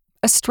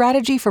 A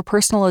strategy for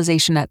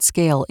personalization at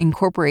scale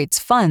incorporates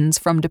funds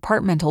from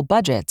departmental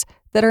budgets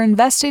that are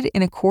invested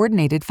in a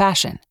coordinated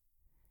fashion.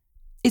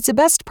 It's a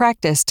best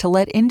practice to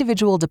let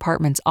individual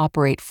departments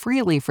operate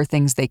freely for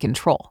things they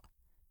control.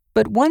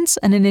 But once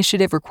an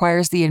initiative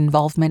requires the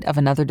involvement of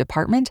another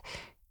department,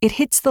 it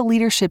hits the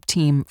leadership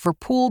team for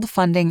pooled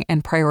funding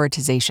and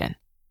prioritization.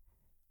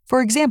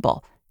 For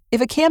example,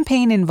 if a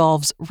campaign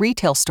involves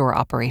retail store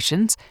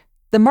operations,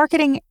 the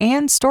marketing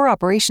and store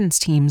operations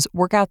teams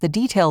work out the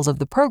details of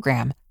the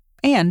program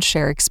and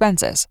share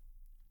expenses.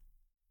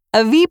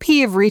 A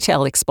VP of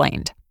retail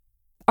explained,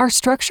 "Our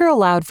structure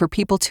allowed for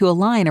people to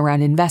align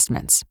around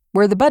investments.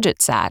 Where the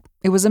budget sat,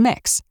 it was a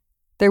mix.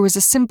 There was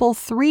a simple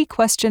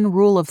 3-question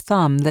rule of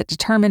thumb that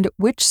determined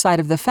which side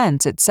of the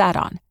fence it sat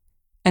on.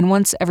 And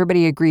once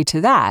everybody agreed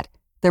to that,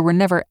 there were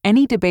never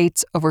any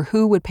debates over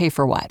who would pay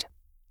for what."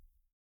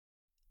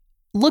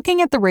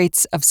 Looking at the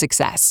rates of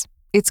success,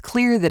 it's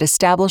clear that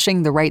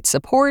establishing the right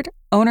support,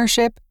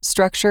 ownership,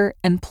 structure,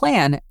 and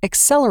plan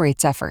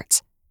accelerates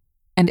efforts.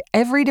 And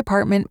every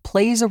department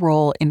plays a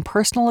role in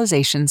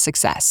personalization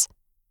success.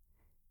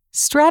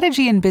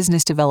 Strategy and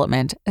business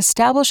development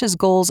establishes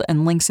goals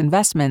and links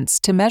investments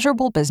to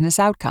measurable business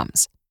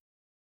outcomes.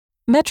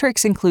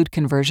 Metrics include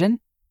conversion,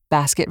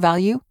 basket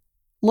value,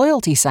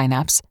 loyalty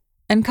signups,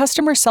 and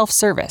customer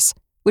self-service,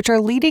 which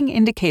are leading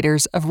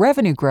indicators of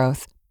revenue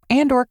growth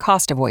and/or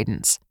cost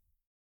avoidance.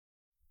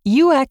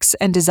 UX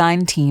and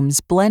design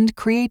teams blend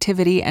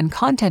creativity and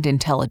content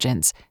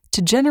intelligence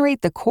to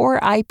generate the core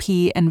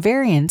IP and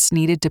variants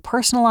needed to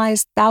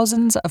personalize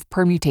thousands of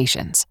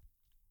permutations.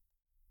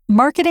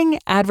 Marketing,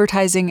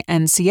 advertising,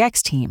 and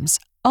CX teams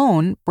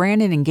own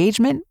brand and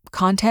engagement,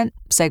 content,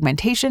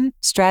 segmentation,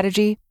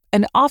 strategy,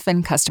 and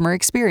often customer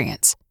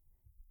experience.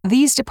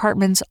 These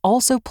departments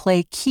also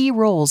play key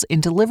roles in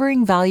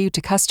delivering value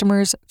to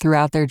customers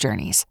throughout their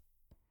journeys.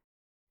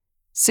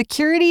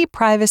 Security,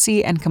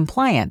 privacy, and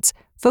compliance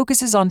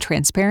focuses on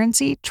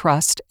transparency,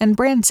 trust, and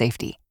brand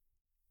safety.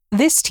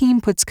 This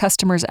team puts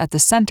customers at the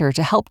center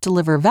to help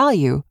deliver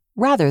value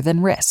rather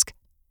than risk.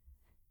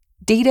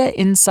 Data,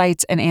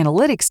 insights, and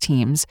analytics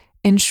teams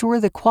ensure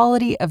the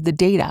quality of the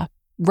data,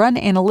 run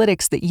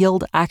analytics that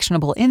yield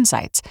actionable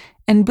insights,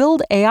 and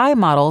build AI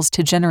models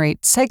to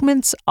generate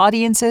segments,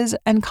 audiences,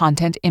 and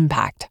content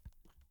impact.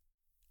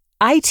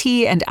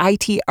 IT and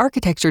IT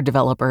architecture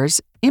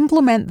developers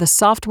implement the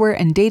software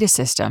and data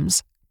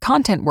systems,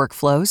 content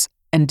workflows,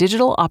 and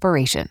digital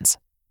operations.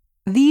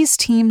 These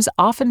teams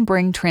often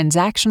bring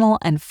transactional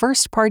and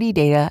first-party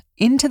data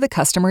into the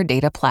customer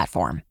data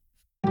platform.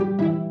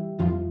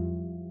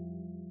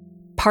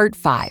 Part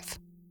 5.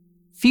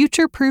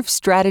 Future-proof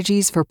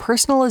strategies for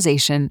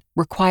personalization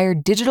require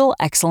digital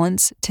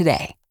excellence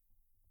today.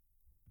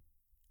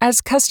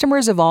 As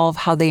customers evolve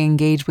how they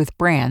engage with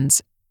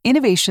brands,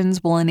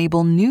 innovations will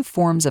enable new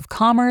forms of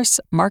commerce,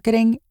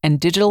 marketing, and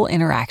digital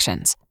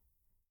interactions.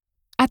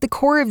 At the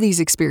core of these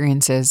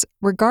experiences,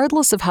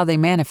 regardless of how they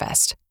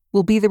manifest,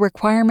 will be the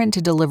requirement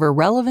to deliver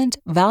relevant,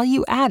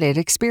 value-added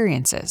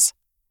experiences.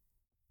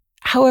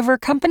 However,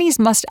 companies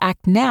must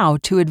act now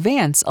to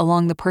advance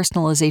along the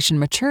personalization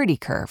maturity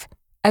curve,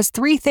 as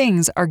three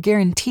things are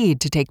guaranteed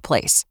to take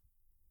place.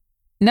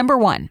 Number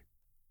 1,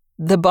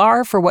 the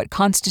bar for what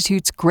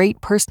constitutes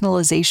great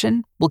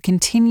personalization will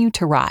continue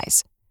to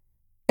rise.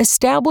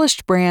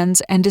 Established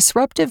brands and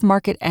disruptive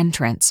market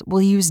entrants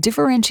will use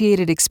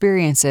differentiated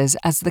experiences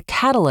as the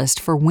catalyst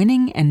for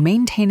winning and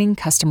maintaining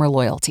customer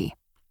loyalty.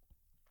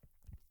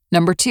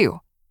 Number 2,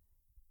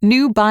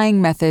 new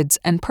buying methods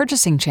and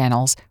purchasing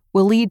channels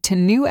will lead to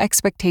new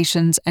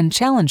expectations and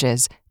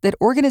challenges that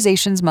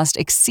organizations must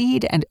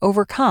exceed and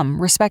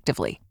overcome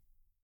respectively.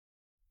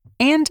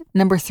 And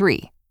number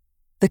 3,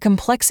 the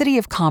complexity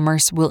of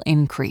commerce will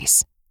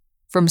increase.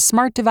 From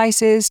smart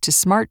devices to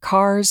smart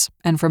cars,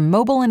 and from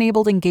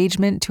mobile-enabled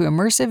engagement to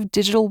immersive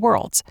digital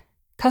worlds,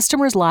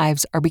 customers'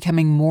 lives are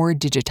becoming more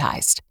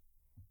digitized.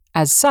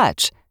 As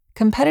such,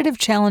 competitive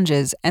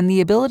challenges and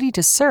the ability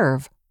to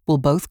serve will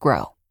both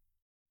grow.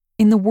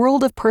 In the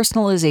world of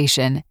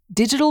personalization,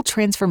 digital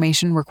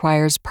transformation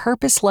requires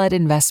purpose-led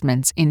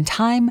investments in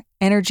time,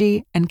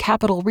 energy, and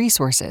capital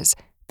resources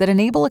that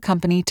enable a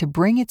company to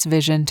bring its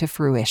vision to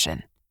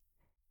fruition.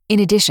 In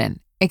addition,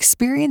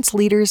 experienced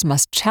leaders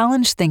must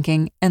challenge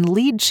thinking and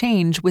lead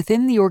change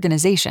within the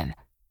organization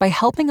by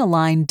helping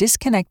align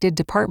disconnected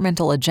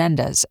departmental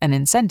agendas and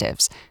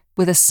incentives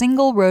with a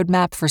single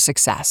roadmap for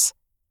success.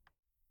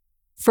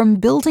 From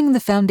building the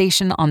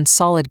foundation on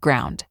solid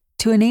ground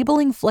to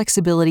enabling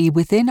flexibility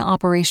within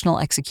operational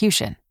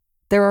execution,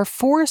 there are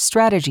 4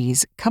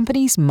 strategies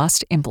companies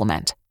must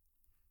implement.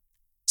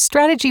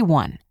 Strategy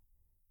 1.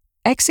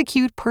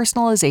 Execute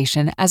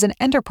personalization as an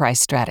enterprise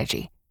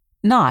strategy,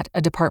 not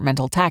a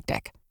departmental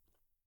tactic.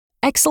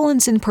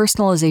 Excellence in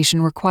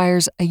personalization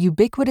requires a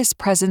ubiquitous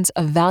presence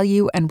of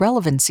value and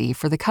relevancy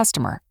for the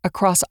customer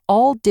across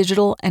all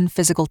digital and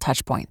physical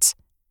touchpoints.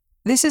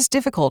 This is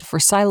difficult for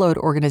siloed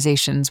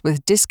organizations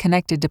with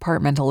disconnected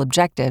departmental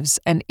objectives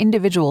and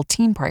individual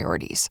team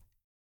priorities.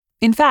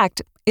 In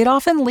fact, it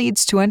often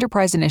leads to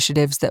enterprise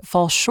initiatives that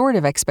fall short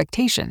of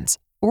expectations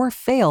or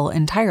fail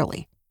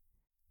entirely.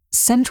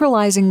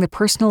 Centralizing the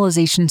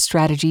personalization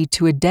strategy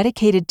to a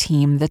dedicated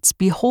team that's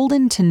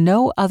beholden to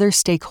no other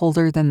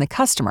stakeholder than the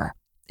customer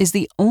is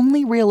the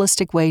only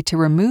realistic way to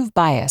remove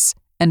bias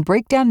and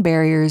break down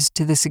barriers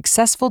to the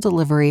successful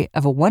delivery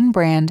of a one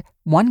brand,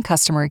 one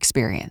customer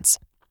experience.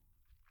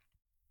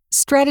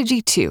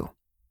 Strategy 2.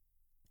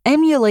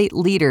 Emulate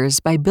leaders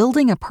by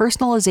building a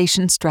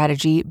personalization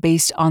strategy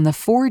based on the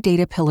 4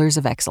 data pillars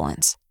of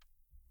excellence.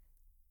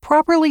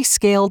 Properly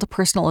scaled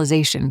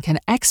personalization can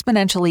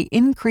exponentially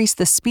increase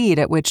the speed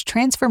at which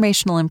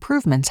transformational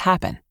improvements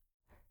happen.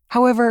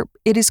 However,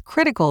 it is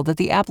critical that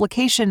the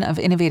application of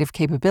innovative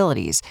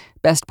capabilities,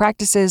 best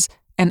practices,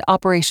 and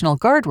operational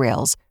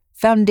guardrails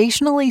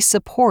foundationally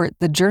support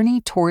the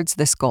journey towards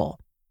this goal.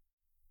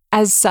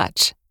 As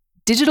such,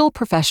 digital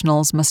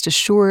professionals must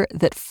assure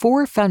that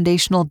 4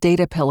 foundational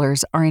data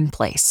pillars are in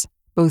place,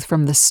 both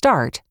from the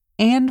start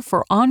and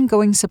for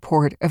ongoing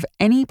support of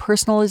any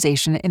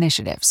personalization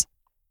initiatives.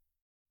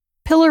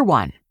 Pillar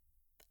 1.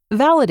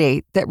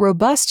 Validate that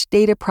robust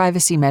data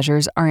privacy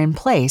measures are in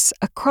place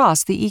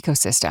across the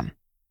ecosystem.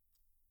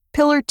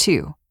 Pillar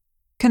 2.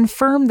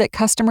 Confirm that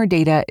customer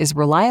data is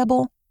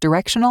reliable,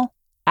 directional,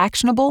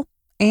 actionable,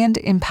 and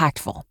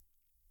impactful.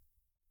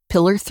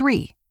 Pillar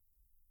 3.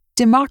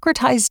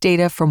 Democratize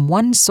data from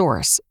one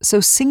source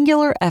so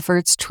singular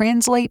efforts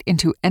translate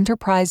into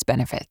enterprise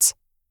benefits.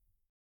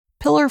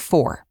 Pillar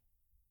 4.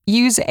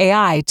 Use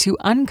AI to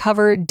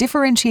uncover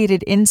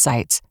differentiated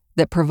insights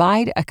that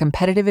provide a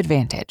competitive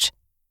advantage.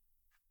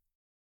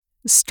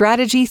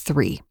 Strategy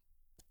 3.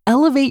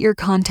 Elevate your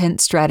content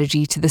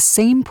strategy to the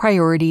same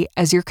priority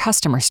as your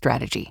customer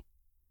strategy.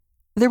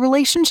 The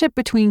relationship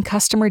between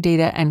customer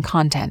data and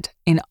content,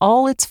 in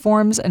all its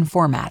forms and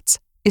formats,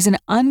 is an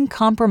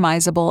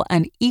uncompromisable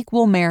and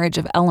equal marriage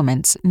of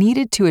elements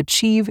needed to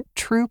achieve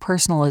true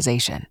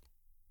personalization.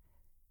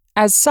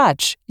 As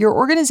such, your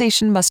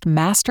organization must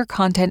master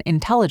content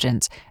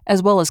intelligence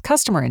as well as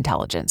customer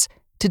intelligence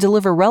to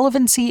deliver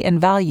relevancy and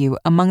value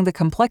among the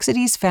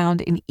complexities found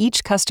in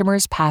each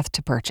customer's path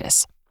to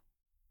purchase.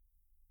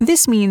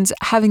 This means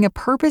having a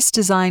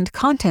purpose-designed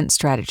content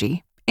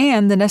strategy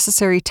and the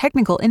necessary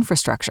technical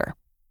infrastructure,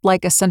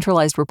 like a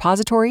centralized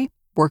repository,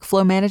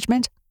 workflow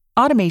management,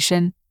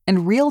 automation,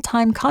 and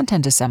real-time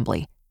content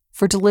assembly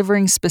for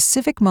delivering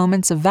specific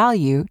moments of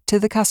value to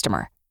the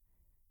customer.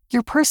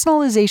 Your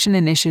personalization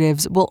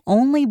initiatives will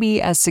only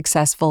be as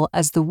successful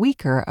as the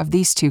weaker of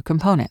these 2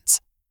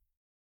 components.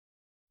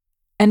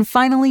 And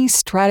finally,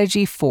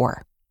 Strategy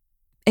 4.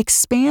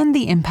 Expand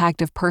the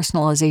impact of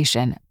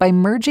personalization by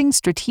merging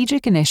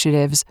strategic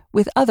initiatives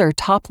with other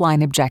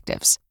top-line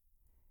objectives.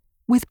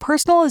 With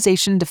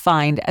personalization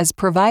defined as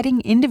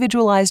providing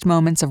individualized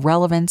moments of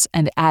relevance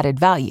and added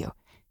value,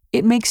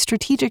 it makes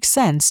strategic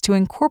sense to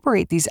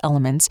incorporate these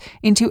elements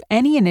into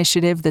any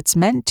initiative that's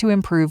meant to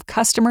improve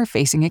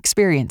customer-facing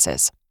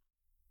experiences.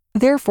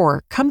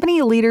 Therefore,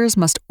 company leaders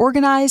must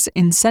organize,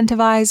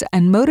 incentivize,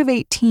 and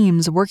motivate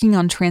teams working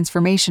on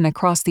transformation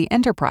across the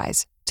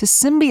enterprise to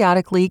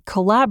symbiotically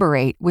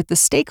collaborate with the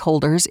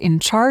stakeholders in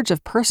charge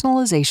of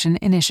personalization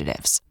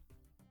initiatives.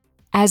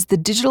 As the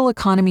digital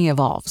economy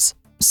evolves,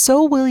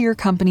 so will your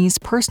company's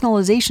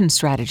personalization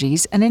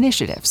strategies and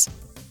initiatives.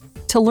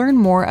 To learn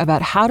more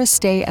about how to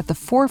stay at the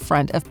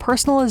forefront of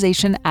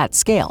personalization at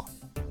scale,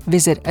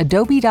 visit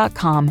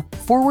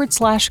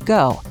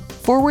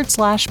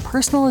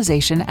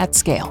adobe.com/go/personalization at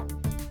scale.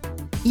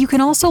 You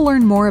can also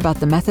learn more about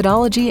the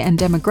methodology and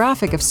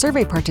demographic of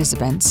survey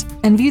participants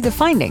and view the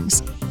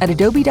findings at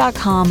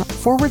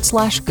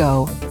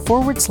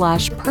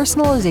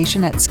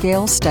adobe.com/go/personalization at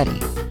scale study.